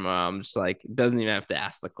story, and mom just like doesn't even have to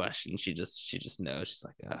ask the question. She just knows. She's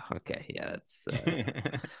like, oh, okay, yeah,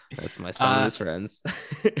 that's my son and his friends.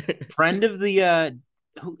 Friend of the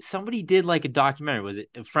somebody did like a documentary. Was it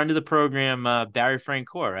a friend of the program, Barry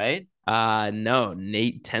Francoeur, right? No,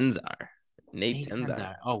 Nate Tenzar. Nate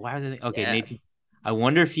Tenzar. Oh, why was it? Okay, Yeah. Nate. I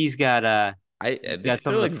wonder if he's got it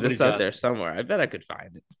still exists out there somewhere. I bet I could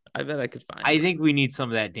find it. I think we need some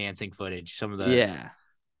of that dancing footage. Some of the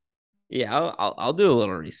yeah. I'll do a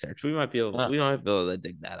little research. We might be able to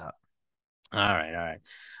dig that up. All right.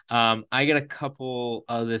 I got a couple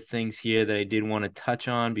other things here that I did want to touch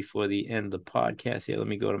on before the end of the podcast. Here, let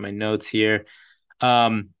me go to my notes here.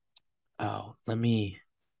 Okay.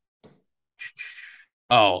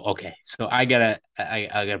 So I gotta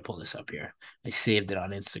pull this up here. I saved it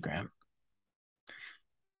on Instagram.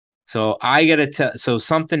 So so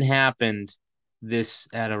something happened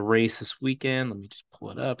at a race this weekend. Let me just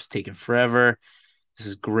pull it up. It's taking forever. This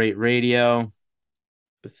is great radio.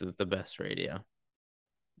 This is the best radio.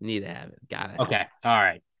 Need to have it. Gotta have Okay. All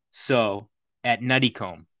right. So at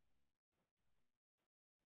Nuttycombe,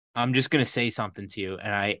 I'm just gonna say something to you,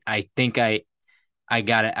 and I think I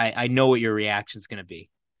got it. I know what your reaction is gonna be.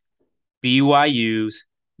 BYU's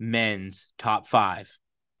men's top 5,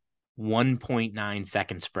 1.9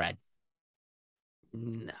 second spread.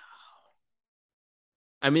 No.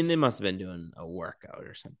 I mean, they must have been doing a workout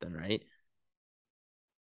or something, right?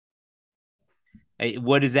 Hey,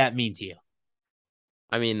 what does that mean to you?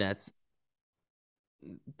 I mean,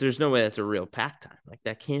 there's no way that's a real pack time. Like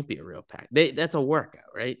that can't be a real pack. That's a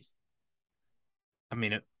workout, right? I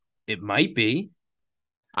mean, it might be.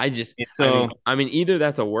 I mean, either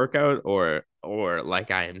that's a workout or like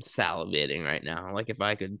I am salivating right now. Like if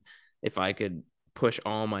I could push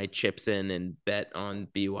all my chips in and bet on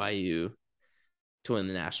BYU to win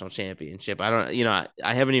the national championship. I don't,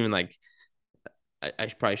 I haven't even like, I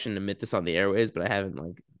probably shouldn't admit this on the airways, but I haven't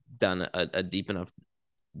like done a deep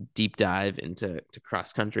dive into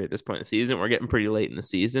cross country at this point in the season. We're getting pretty late in the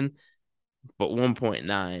season, but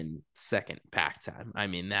 1.9 second pack time. I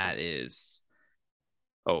mean, that is,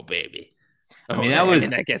 oh baby.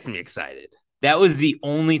 That gets me excited. That was the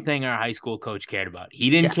only thing our high school coach cared about.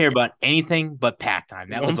 He didn't care about anything but pack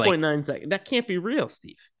time. That was 1.9 seconds. That can't be real,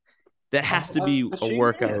 Steve. That has to be a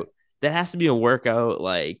workout. That has to be a workout,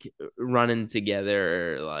 like running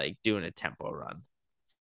together, like doing a tempo run.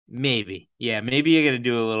 Maybe, yeah. Maybe you got to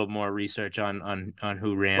do a little more research on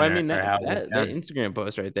who ran. Well, I mean, that Instagram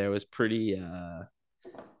post right there was pretty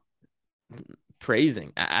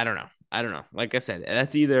praising. I don't know. Like I said,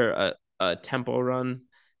 that's either a tempo run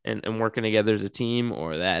and working together as a team,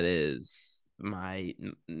 or that's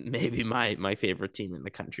maybe my favorite team in the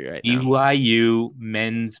country right now. BYU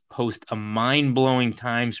men's post a mind-blowing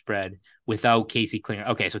time spread without Casey Klinger.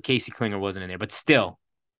 Okay, so Casey Klinger wasn't in there, but still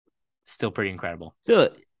pretty incredible. Still,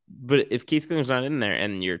 but if Casey Klinger's not in there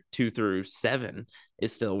and your 2 through 7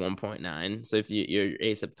 is still 1.9, so if you're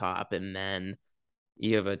ace up top and then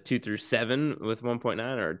you have a 2 through 7 with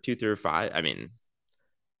 1.9 or 2 through 5, I mean,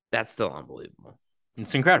 that's still unbelievable.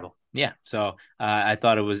 It's incredible. Yeah. So I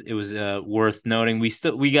thought it was worth noting.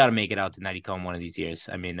 We got to make it out to Nuttycombe one of these years.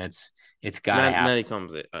 I mean, it's got to happen.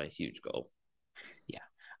 Nuttycombe's a huge goal. Yeah.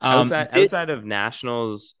 Outside of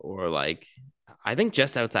nationals, or like, I think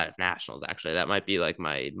just outside of nationals, actually, that might be like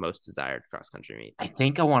my most desired cross country meet. I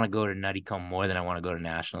think I want to go to Nuttycombe more than I want to go to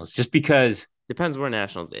nationals, just because. Depends where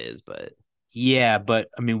nationals is, but. Yeah, but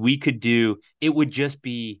I mean, it would just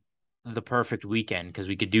be the perfect weekend because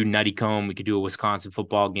we could do Nuttycombe, we could do a Wisconsin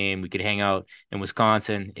football game, we could hang out in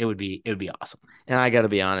Wisconsin. It would be awesome. And I got to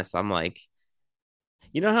be honest, I'm like,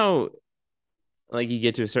 you know how like you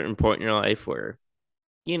get to a certain point in your life where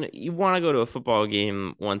you want to go to a football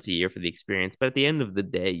game once a year for the experience, but at the end of the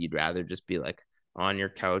day, you'd rather just be like on your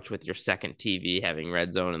couch with your second TV, having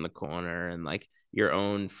Red Zone in the corner and like your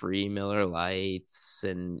own free Miller Lights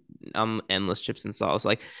and endless chips and sauce.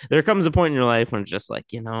 Like there comes a point in your life when it's just like,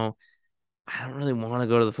 I don't really want to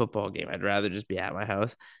go to the football game. I'd rather just be at my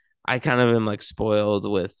house. I kind of am like spoiled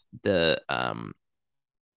with the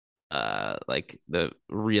like the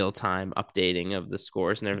real time updating of the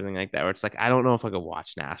scores and everything like that, where it's like I don't know if I could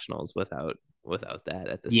watch nationals without that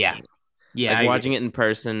at this point. Yeah, like watching it in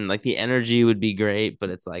person, like the energy would be great, but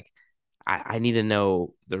it's like I need to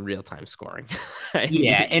know the real time scoring.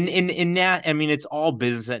 Yeah, and in that, I mean, it's all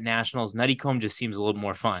business at nationals. Nuttycombe just seems a little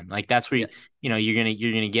more fun. Like that's where you're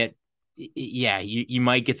gonna get. Yeah, you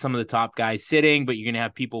might get some of the top guys sitting, but you're gonna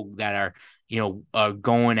have people that are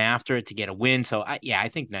going after it to get a win. So I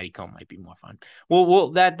think Nuttycombe might be more fun.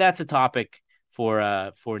 Well, that's a topic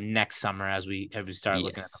for next summer as we start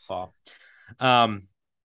looking at the fall.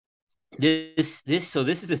 This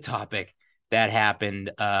is a topic that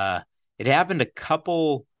happened. It happened a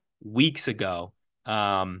couple weeks ago.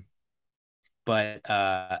 But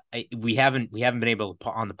we haven't been able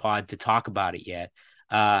to on the pod to talk about it yet.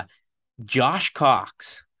 Josh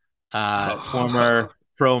Cox, former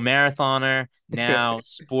pro marathoner, now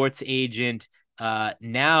sports agent,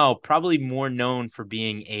 now probably more known for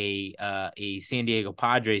being a San Diego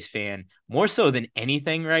Padres fan, more so than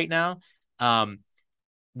anything right now.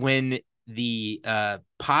 When the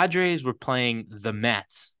Padres were playing the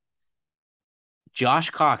Mets,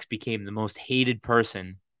 Josh Cox became the most hated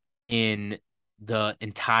person in the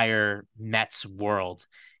entire Mets world.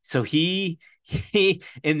 So he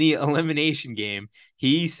in the elimination game,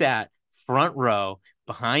 he sat front row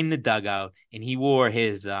behind the dugout and he wore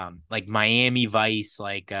his like Miami Vice,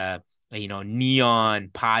 like neon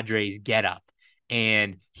Padres getup.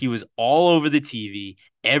 And he was all over the TV.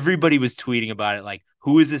 Everybody was tweeting about it, like,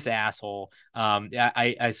 who is this asshole? I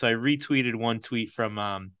retweeted one tweet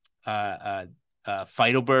from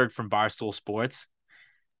Feidelberg from Barstool Sports.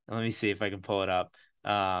 Let me see if I can pull it up.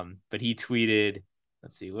 But he tweeted,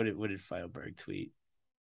 let's see, what did Feidelberg tweet?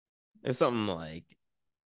 It's something like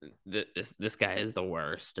this guy is the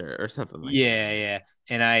worst or something like that. Yeah.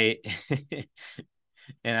 And I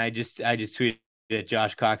just tweeted that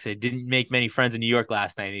Josh Cox said, didn't make many friends in New York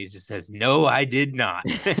last night. And he just says, no, I did not.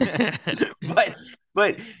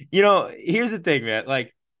 but here's the thing, man.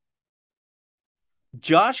 Like,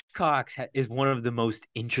 Josh Cox is one of the most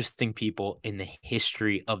interesting people in the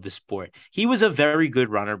history of the sport. He was a very good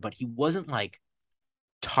runner, but he wasn't like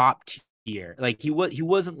top tier. Like he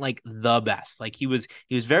wasn't like the best. Like he was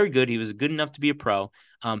very good. He was good enough to be a pro.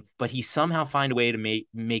 But he somehow find a way to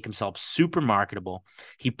make himself super marketable.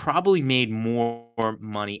 He probably made more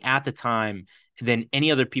money at the time than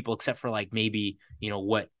any other people, except for like maybe,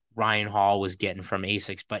 what Ryan Hall was getting from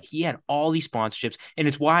ASICS, but he had all these sponsorships, and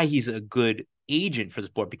it's why he's a good agent for the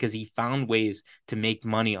sport, because he found ways to make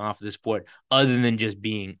money off of the sport other than just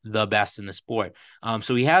being the best in the sport.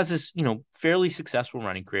 So he has this, fairly successful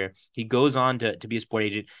running career. He goes on to be a sport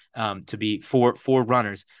agent, to be for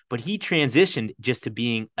runners, but he transitioned just to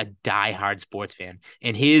being a diehard sports fan.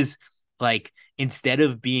 And his, like, instead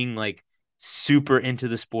of being like super into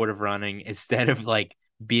the sport of running, instead of like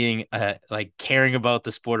being like caring about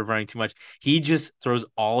the sport of running too much, he just throws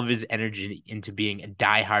all of his energy into being a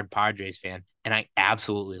diehard Padres fan, and I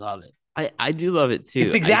absolutely love it. I do love it too.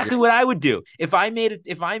 It's exactly what I would do if I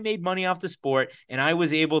made money off the sport and I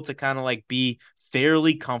was able to kind of like be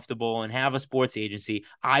fairly comfortable and have a sports agency.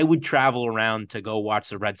 I would travel around to go watch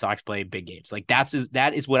the Red Sox play big games. Like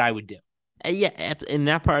that is what I would do. Yeah, and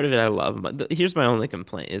that part of it I love. But here's my only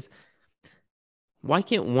complaint is why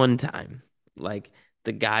can't one time, like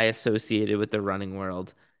the guy associated with the running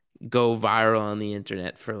world, go viral on the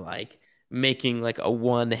internet for like making like a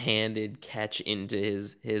one-handed catch into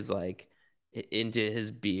his like into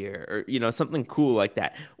his beer or something cool like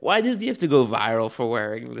that. Why does he have to go viral for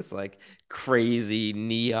wearing this like crazy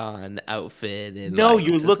neon outfit and No, like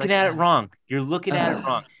you're it's just looking like at it wrong. You're looking at it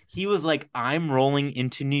wrong. uh, He was like, I'm rolling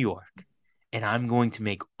into New York and I'm going to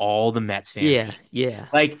make all the Mets fans yeah, hate me. yeah.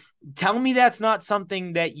 Like, tell me that's not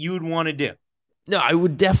something that you would want to do. No, I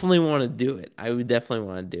would definitely want to do it. I would definitely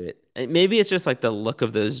want to do it. And maybe it's just like the look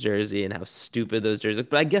of those jersey and how stupid those jerseys look,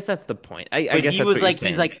 but I guess that's the point. I But guess he that's was what you're like,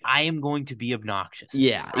 he's saying. like, I am going to be obnoxious.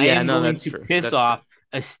 Yeah, I yeah, am no, going that's to true. piss That's true. off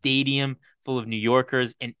a stadium full of New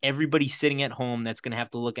Yorkers, and everybody sitting at home that's going to have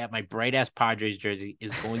to look at my bright ass Padres jersey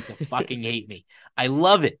is going to fucking hate me. I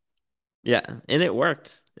love it. Yeah, and it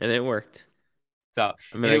worked. And it worked. So,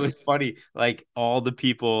 I mean, and it was funny, like all the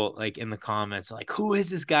people like in the comments, like, who is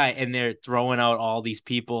this guy? And they're throwing out all these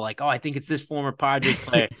people, like, oh, I think it's this former Padres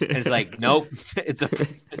player. And it's like, nope, it's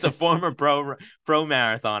a former pro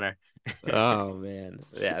marathoner. oh man.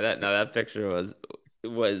 Yeah, that picture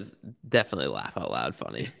was definitely laugh out loud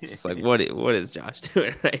funny. Just like what is Josh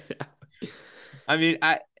doing right now? I mean,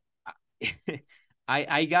 I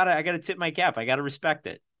gotta tip my cap. I gotta respect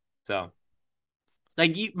it. So,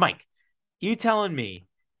 like you, Mike, you telling me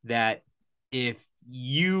that if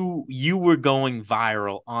you were going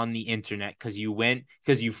viral on the internet because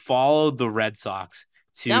you followed the Red Sox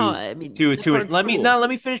No, to I mean to this to it. part's Let me cool. no, let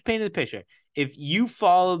me finish painting the picture. If you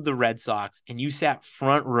followed the Red Sox and you sat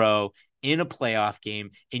front row in a playoff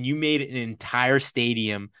game and you made an entire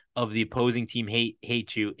stadium of the opposing team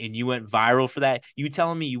hate you and you went viral for that, you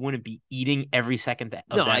telling me you wouldn't be eating every second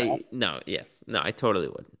of No, that? yes. No, I totally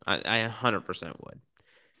would. I 100% would.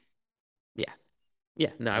 Yeah. Yeah,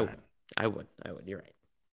 no, I All right. would. I would. I would. You're right.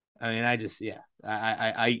 I mean, I just yeah,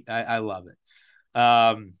 I love it.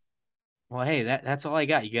 Well, hey, that's all I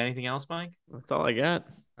got. You got anything else, Mike? That's all I got.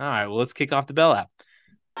 All right, well, let's kick off the Bell app.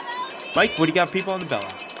 Mike, what do you got for people on the Bell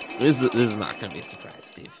app? This is not going to be a surprise,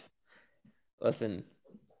 Steve. Listen,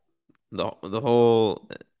 the whole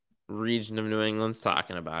region of New England's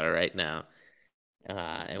talking about it right now,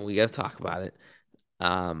 and we got to talk about it.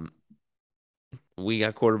 Um, we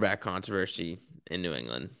got quarterback controversy in New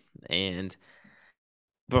England, and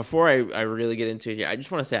before I really get into it here, I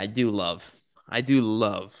just want to say I do love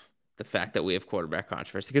the fact that we have quarterback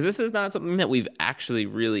controversy because this is not something that we've actually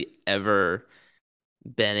really ever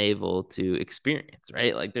been able to experience,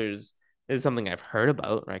 right? Like this is something I've heard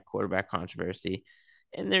about, right? Quarterback controversy.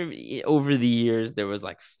 And there over the years there was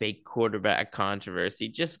like fake quarterback controversy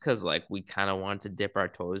just because like we kind of want to dip our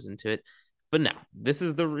toes into it. But no, this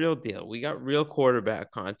is the real deal. We got real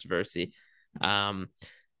quarterback controversy. Um,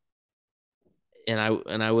 and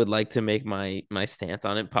I would like to make my stance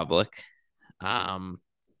on it public. Um,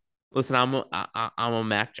 listen, I'm a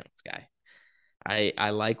Mac Jones guy. I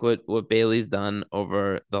like what Bailey's done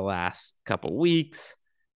over the last couple weeks.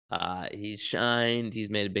 He's shined. He's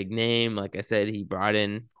made a big name. Like I said, he brought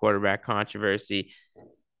in quarterback controversy.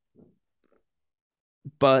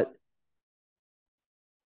 But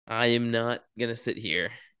I am not gonna sit here.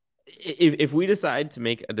 If we decide to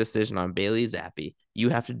make a decision on Bailey Zappi, you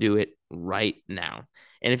have to do it right now.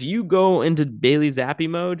 And if you go into Bailey Zappi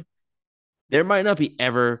mode, there might not be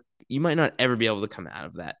ever you might not ever be able to come out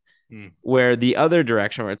of that. Where the other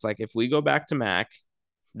direction, where it's like if we go back to Mac,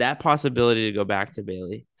 that possibility to go back to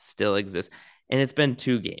Bailey still exists. And it's been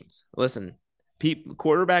 2 games. Listen,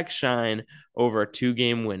 quarterbacks shine over a 2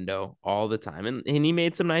 game window all the time. And he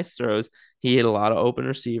made some nice throws. He hit a lot of open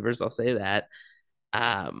receivers. I'll say that.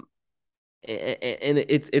 Um, and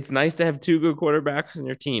it's nice to have 2 good quarterbacks on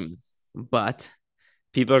your team, but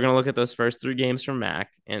people are going to look at those first 3 games from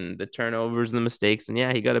Mac and the turnovers and the mistakes. And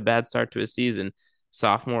yeah, he got a bad start to his season,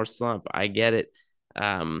 sophomore slump. I get it.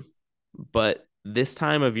 But this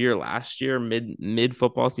time of year last year, mid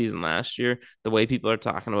football season last year, the way people are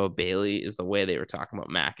talking about Bailey is the way they were talking about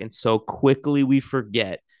Mac. And so quickly we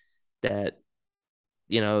forget that,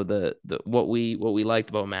 the what we liked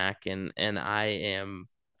about Mac, and I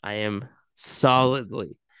am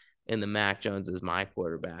solidly in the Mac Jones is my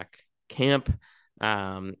quarterback camp.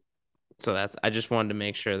 Um, so I just wanted to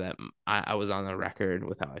make sure that I was on the record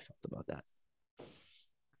with how I felt about that.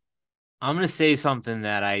 I'm gonna say something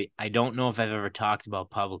that I don't know if I've ever talked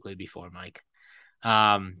about publicly before, Mike.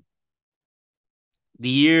 Um, the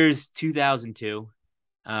year's 2002,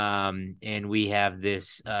 and we have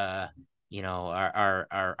this, our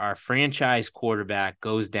franchise quarterback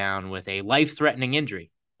goes down with a life-threatening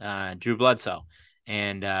injury, Drew Bledsoe,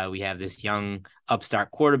 And we have this young upstart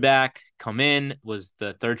quarterback come in, was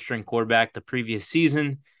the third string quarterback the previous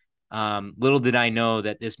season. Little did I know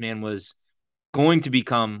that this man was going to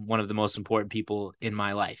become one of the most important people in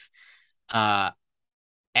my life. At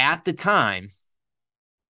the time,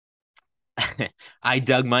 I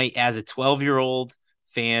dug as a 12-year-old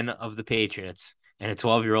fan of the Patriots and a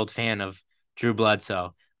 12-year-old fan of Drew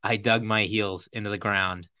Bledsoe, I dug my heels into the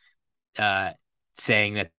ground,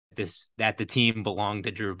 saying that the team belonged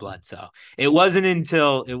to Drew Bledsoe. It wasn't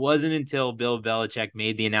until Bill Belichick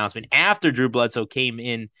made the announcement after Drew Bledsoe came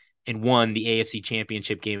in and won the AFC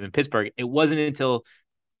Championship game in Pittsburgh. It wasn't until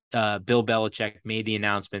Bill Belichick made the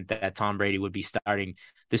announcement that Tom Brady would be starting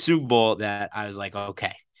the Super Bowl that I was like,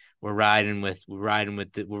 okay, we're riding with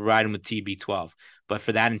TB12. But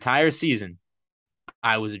for that entire season,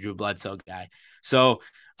 I was a Drew Bledsoe guy. So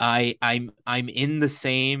I'm in the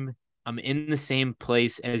same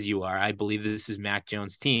place as you are. I believe this is Mac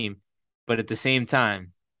Jones' team, but at the same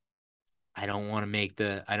time, I don't want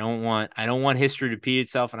history to repeat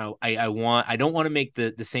itself, and I don't want to make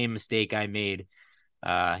the same mistake I made,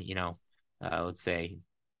 let's say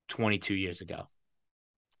 22 years ago.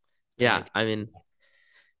 Yeah, I mean,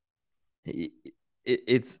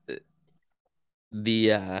 it's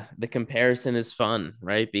the comparison is fun,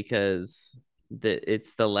 right? Because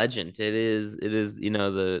it's the legend. It is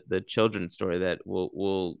the children's story that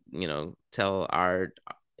we'll tell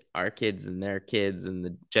our kids and their kids and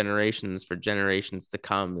the generations for generations to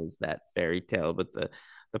come, is that fairy tale. But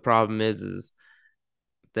the problem is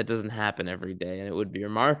that doesn't happen every day, and it would be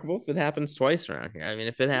remarkable if it happens twice around here. I mean,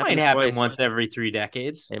 if it happens, might happen once every 3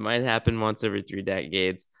 decades. It might happen once every 3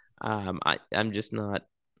 decades. I'm just not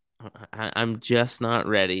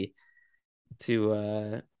ready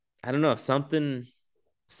to I don't know, something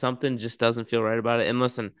just doesn't feel right about it. And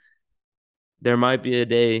listen, there might be a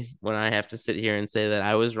day when I have to sit here and say that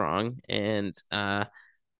I was wrong, and I'll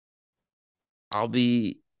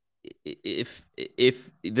be, if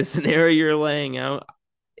the scenario you're laying out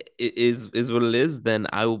is what it is, then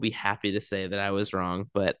I will be happy to say that I was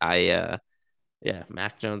wrong. But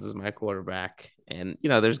Mac Jones is my quarterback, and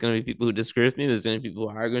there's going to be people who disagree with me. There's going to be people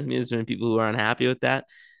who argue with me. There's going to be people who are unhappy with that.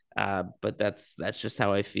 But that's just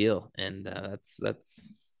how I feel, and I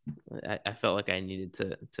felt like I needed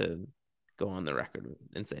to go on the record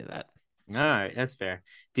and say that. All right, that's fair.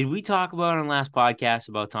 Did we talk about on last podcast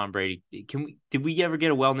about Tom Brady? Did we ever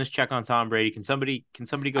get a wellness check on Tom Brady? Can somebody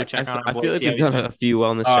go check on him? I feel like we've done a few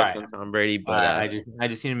wellness checks on Tom Brady, but I just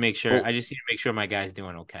need to make sure. I just need to make sure my guy's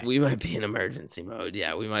doing okay. We might be in emergency mode.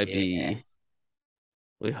 Yeah, we might be.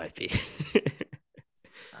 We might be.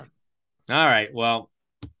 All right. Well,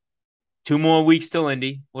 2 more weeks till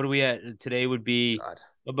Indy. What are we at? Today would be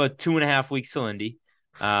about 2.5 weeks till Indy.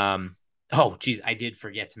 Oh, geez, I did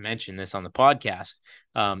forget to mention this on the podcast.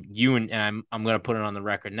 You and I'm going to put it on the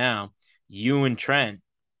record now. You and Trent,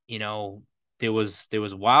 there was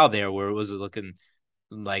a while there where it was looking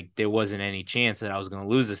like there wasn't any chance that I was going to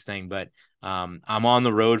lose this thing. But I'm on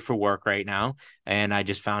the road for work right now, and I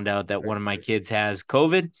just found out that one of my kids has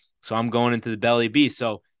COVID, so I'm going into the belly beast.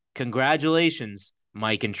 So congratulations,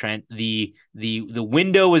 Mike and Trent. The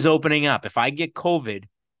window is opening up. If I get COVID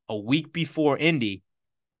a week before Indy,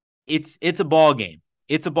 it's a ball game.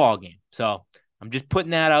 It's a ball game. So I'm just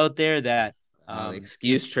putting that out there that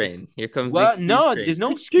excuse train. Here comes train. There's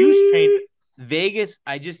no excuse train. Vegas,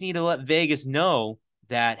 I just need to let Vegas know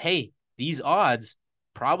that, hey, these odds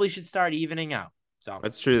probably should start evening out. So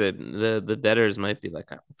that's true. That the bettors might be like,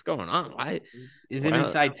 what's going on? Why is an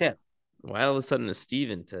inside tip? Why all of a sudden is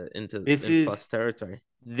Steve into this is plus territory?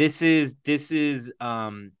 This is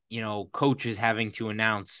coaches having to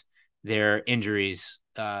announce their injuries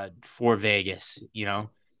for Vegas,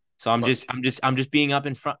 So I'm just being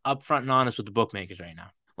upfront and honest with the bookmakers right now.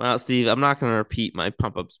 Well, Steve, I'm not going to repeat my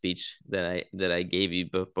pump up speech that I gave you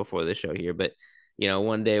before the show here, but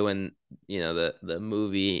one day when the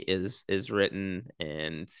movie is written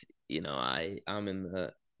and I'm in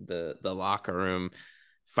the locker room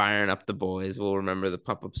firing up the boys, we'll remember the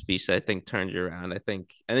pump up speech that I think turned you around. I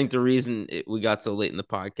think the reason we got so late in the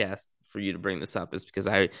podcast for you to bring this up is because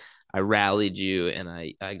I rallied you and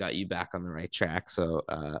I got you back on the right track. So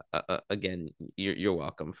again, you're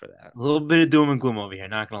welcome for that. A little bit of doom and gloom over here,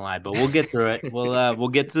 not gonna lie, but we'll get through it. We'll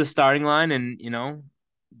get to the starting line, and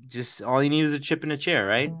just all you need is a chip in a chair,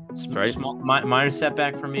 right? Small minor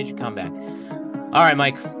setback for a major comeback. All right,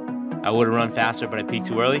 Mike. I would have run faster, but I peaked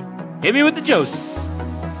too early. Hit me with the Josie.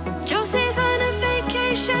 Josie's on a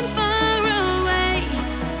vacation far away.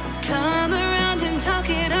 Come around and talk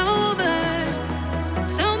it over.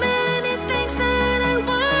 So many things that I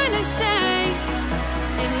wanna say.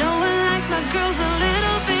 I like my girls